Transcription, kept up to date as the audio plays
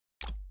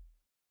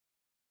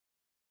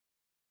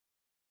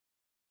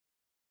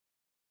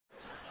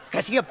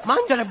कैसी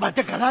अपमानजनक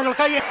बातें कर रहा है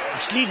लड़का, ये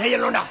अश्लील है ये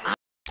लोना।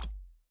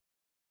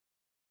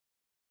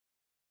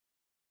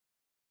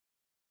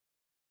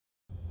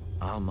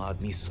 आम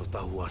आदमी सोता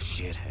हुआ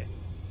शेर है,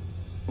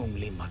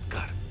 उंगली मत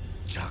कर,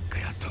 जाग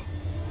गया तो।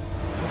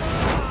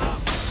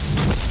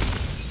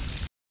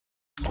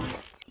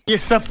 ये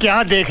सब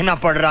क्या देखना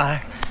पड़ रहा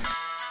है?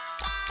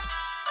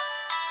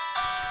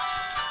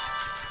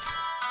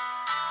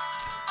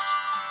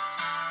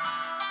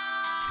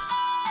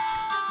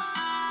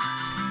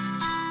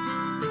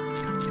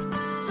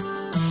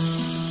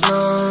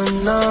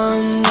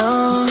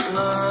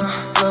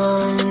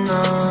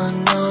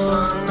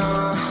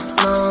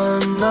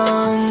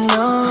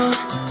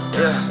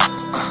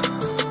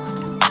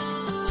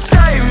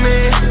 Save me,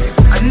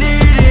 I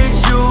needed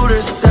you to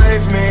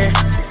save me.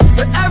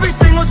 But every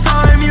single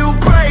time you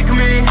break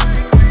me,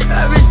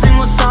 every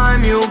single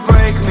time you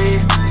break me.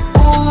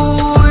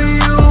 Ooh,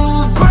 you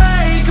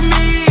break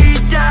me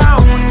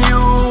down,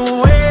 you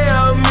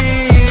wear me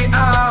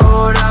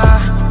out. I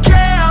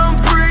can't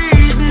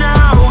breathe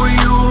now,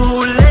 you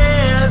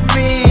let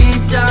me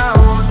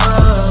down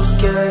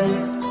again.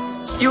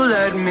 You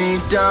let me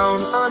down,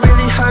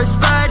 really hurts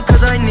bad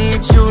cause I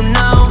need you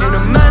now. In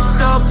a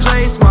messed up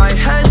place, my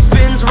head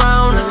spins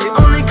round. The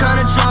only kind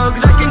of drug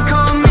that can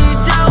calm me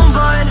down,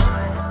 but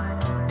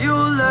you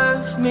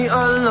left me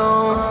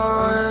alone.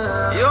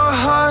 Your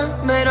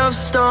heart made of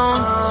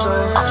stone, so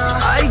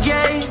I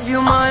gave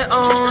you my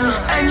own,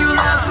 and you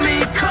left me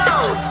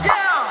cold.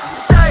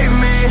 Save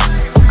me,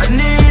 I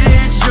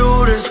needed you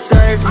to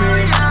save me.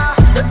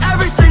 But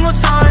every single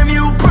time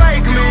you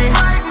break me,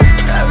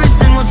 every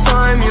single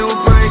time you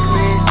break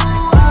me.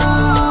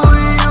 Ooh,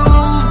 you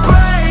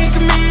break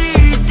me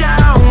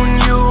down,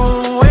 you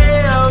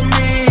wear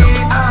me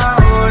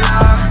out.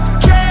 I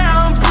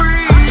can't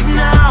breathe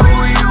now,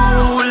 you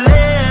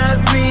let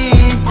me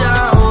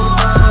down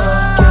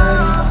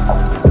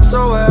again. So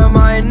where am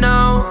I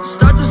now?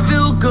 Start to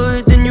feel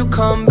good, then you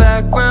come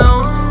back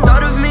round.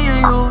 Thought of me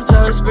and you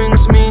just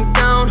brings me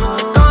down.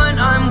 Thought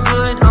I'm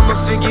good, I'ma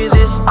figure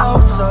this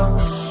out, so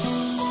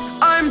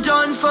I'm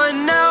done for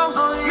now.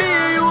 Me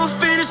and you are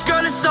finished,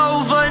 girl, it's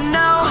over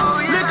now.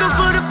 Looking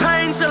for the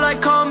pain till I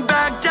come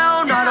back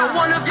down. I don't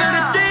wanna feel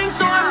the thing,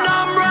 so I'm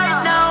numb right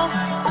now.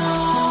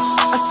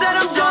 I said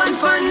I'm done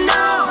for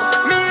now.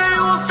 Me and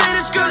you are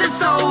finished, girl,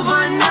 it's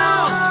over now.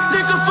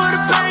 Looking for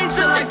the pain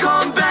till I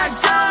come back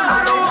down. I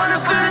don't wanna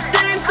feel the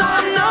thing, so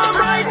I'm numb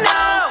right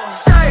now.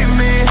 Save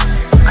me,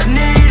 I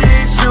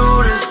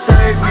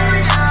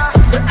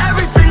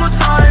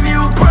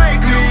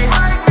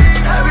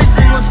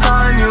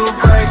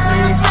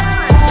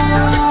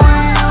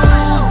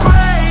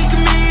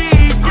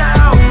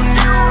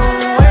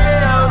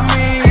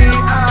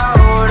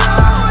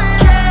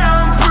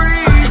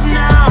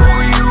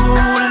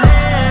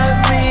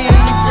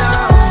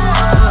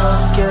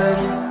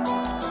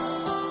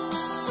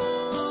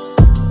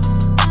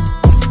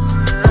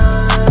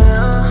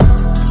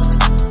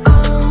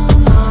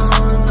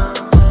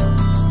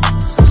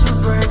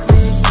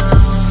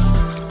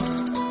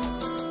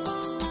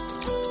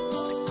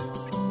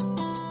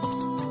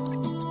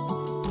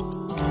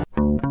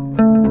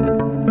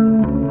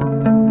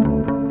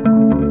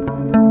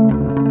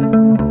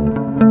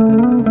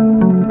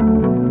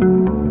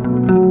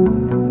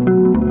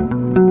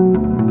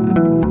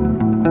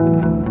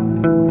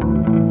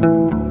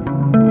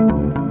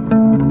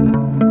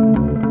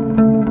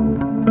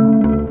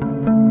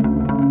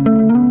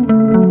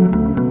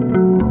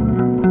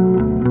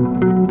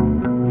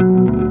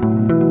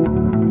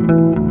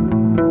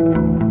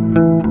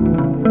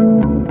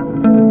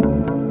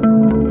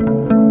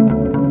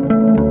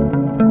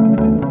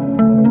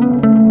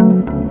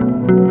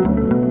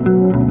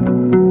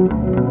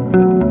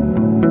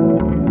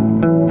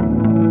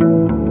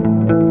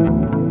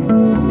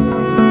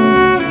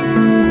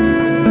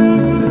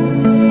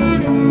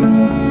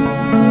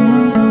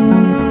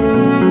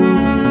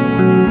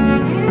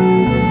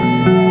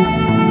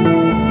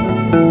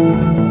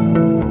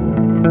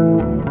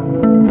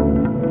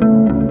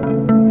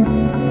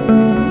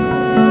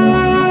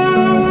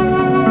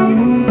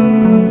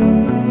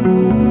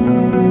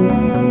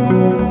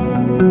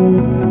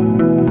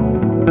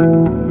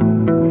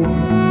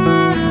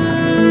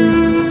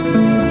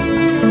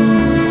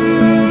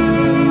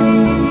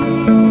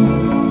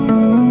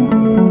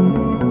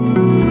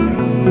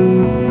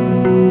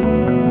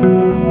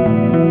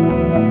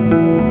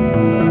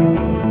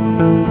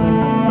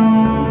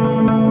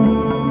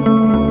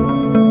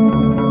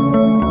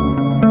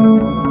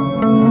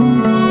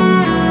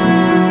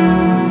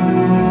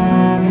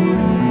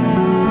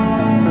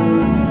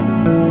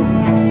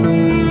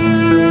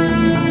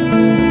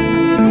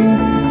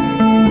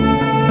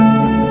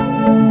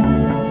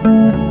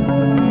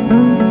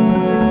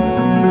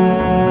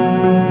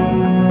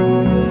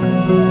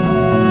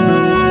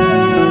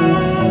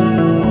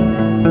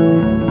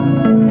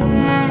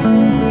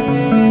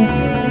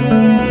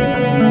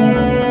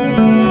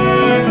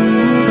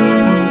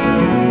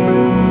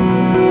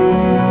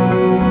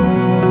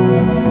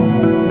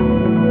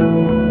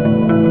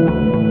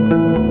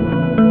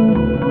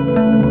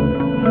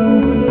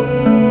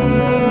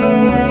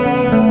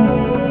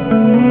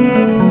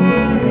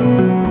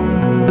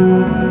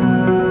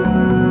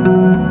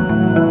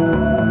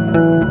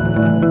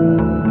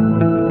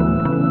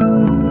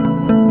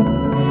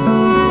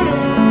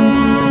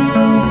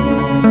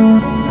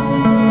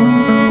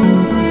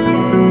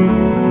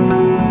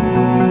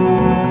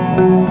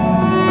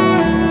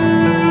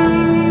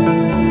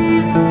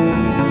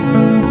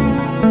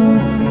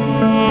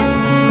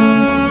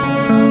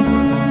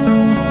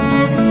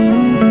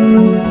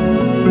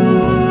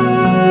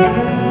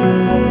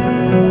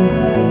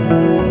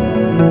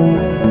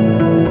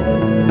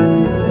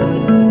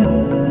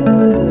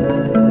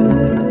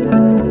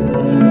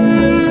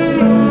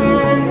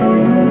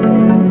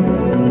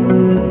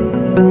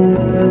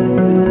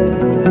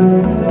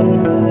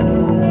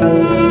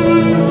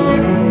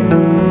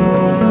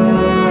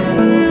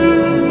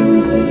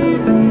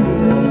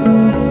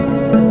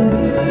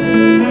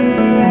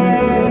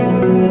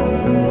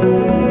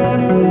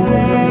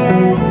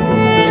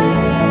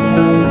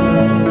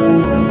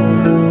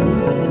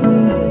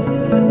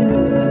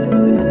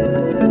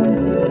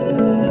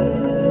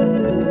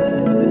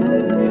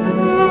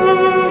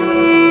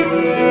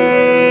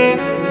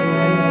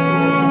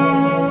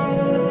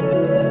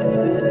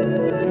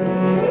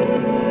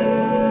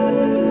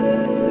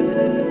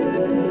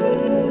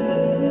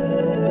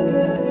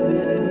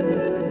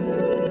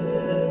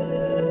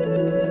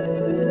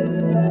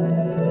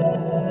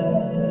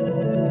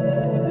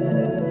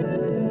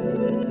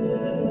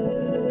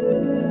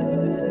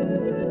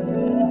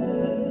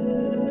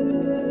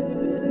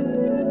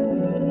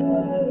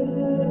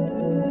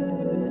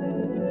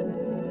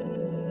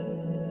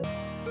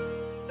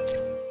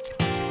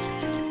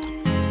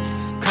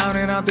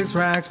Counting up these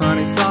racks,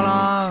 money so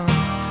long.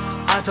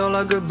 I told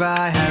her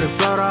goodbye, had to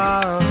float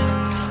off.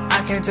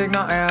 I can't take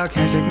no L,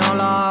 can't take no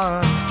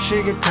loss.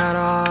 She get cut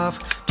off,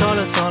 told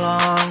her so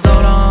long,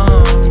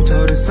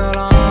 told her so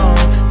long.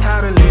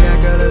 How to leave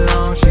that girl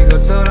alone, she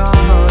goes so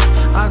lost.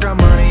 I got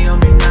money on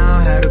me now,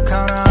 had to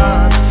count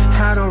up.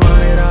 Had to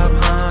run it up,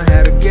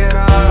 had to get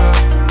up.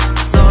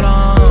 So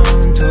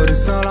long, told her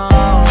so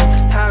long.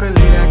 How to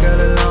leave that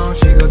girl alone,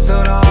 she goes so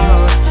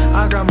lost.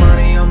 I got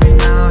money on me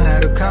now,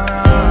 had to count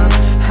up.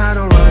 Had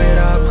to run it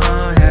up,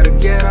 had to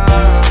get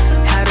up.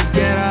 Had to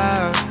get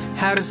up,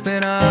 had to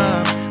spin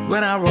up.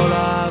 When I roll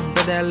up,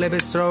 but that lip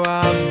is throw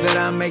up. But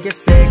I make it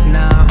sick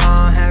now,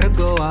 had to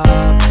go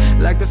up.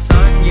 Like the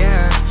sun,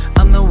 yeah,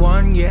 I'm the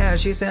one, yeah.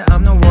 She said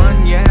I'm the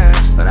one, yeah.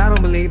 But I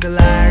don't believe the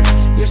lies,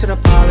 you should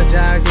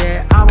apologize,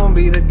 yeah. I won't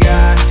be the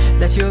guy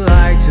that you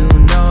like to.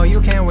 No,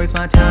 you can't waste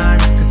my time,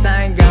 cause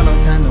I ain't got no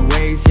time to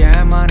waste,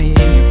 yeah. Money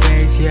in your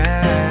face,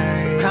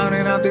 yeah.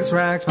 Counting up these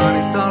racks,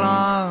 money so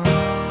long.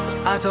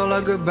 I told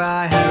her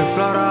goodbye, had to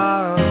float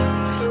off.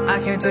 I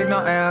can't take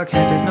no L,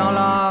 can't take no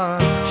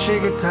loss. She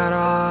get cut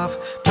off,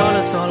 told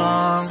her so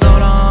long,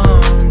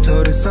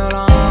 told her so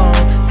long.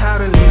 How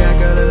to leave that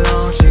girl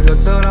alone, she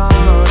goes so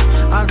lost.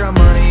 I got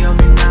money on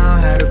me now,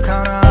 had to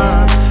count up.